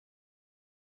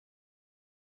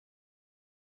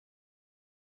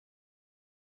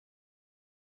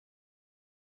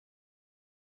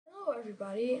Hello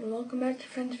everybody, and welcome back to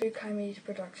Friends of Ood-Kind Media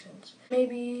Productions.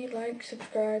 Maybe like,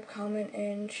 subscribe, comment,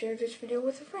 and share this video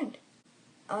with a friend.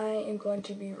 I am going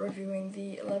to be reviewing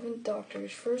the 11th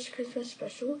Doctor's first Christmas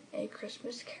special, A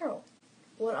Christmas Carol.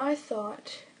 What I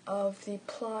thought of the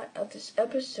plot of this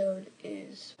episode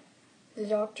is the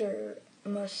Doctor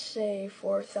must save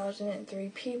 4,003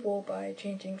 people by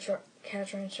changing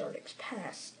Catherine Sardic's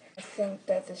past. I think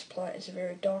that this plot is a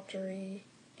very doctor-y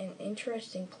and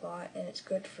interesting plot, and it's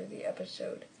good for the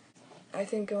episode. I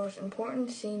think the most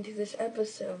important scene to this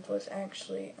episode was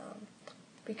actually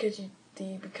because you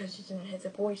didn't hit the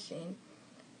boy scene.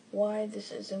 Why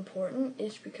this is important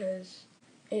is because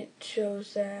it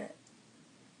shows that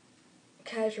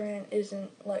Kazran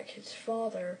isn't like his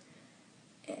father,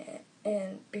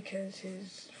 and because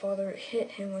his father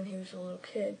hit him when he was a little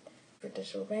kid for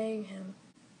disobeying him,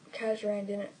 Kazran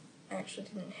didn't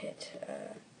hit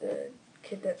the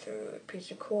kid that threw a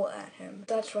piece of coal at him.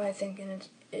 That's why I think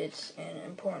it's an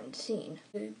important scene.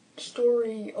 The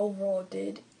story overall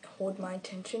did hold my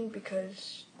attention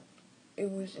because it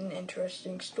was an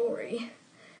interesting story.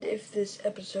 If this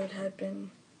episode had been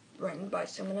written by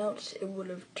someone else, it would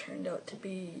have turned out to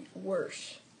be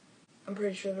worse. I'm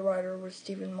pretty sure the writer was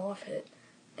Stephen Moffat,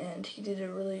 and he did a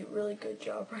really, really good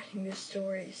job writing this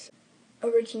story.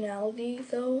 Originality,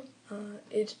 though,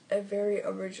 it's a very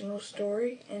original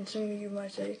story, and some of you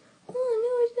might say, "Oh,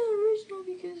 no, it's not original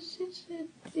because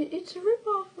it's a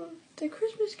ripoff of The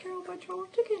Christmas Carol by Charles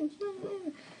Dickens."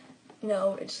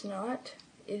 No, it's not.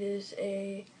 It is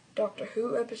a Doctor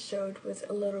Who episode with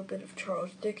a little bit of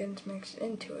Charles Dickens mixed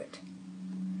into it.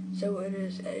 So it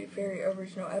is a very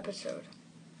original episode.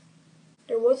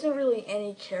 There wasn't really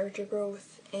any character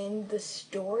growth in the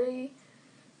story.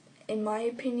 In my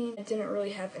opinion, I didn't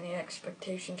really have any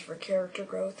expectations for character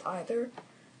growth either.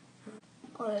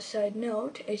 On a side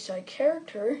note, a side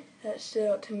character that stood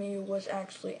out to me was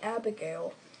actually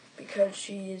Abigail, because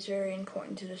she is very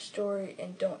important to the story,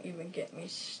 and don't even get me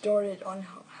started on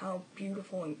how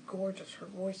beautiful and gorgeous her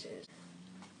voice is.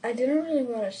 I didn't really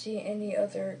want to see any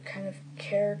other kind of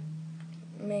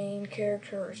main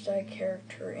character or side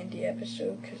character in the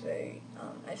episode, because I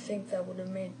think that would have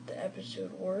made the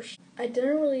episode worse. I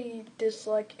didn't really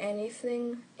dislike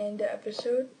anything in the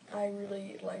episode. I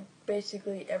really liked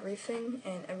basically everything,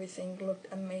 and everything looked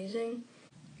amazing.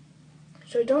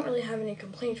 So I don't really have any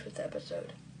complaints with the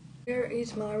episode. Here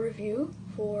is my review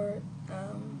for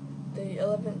the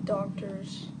 11th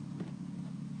Doctor's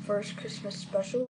first Christmas special.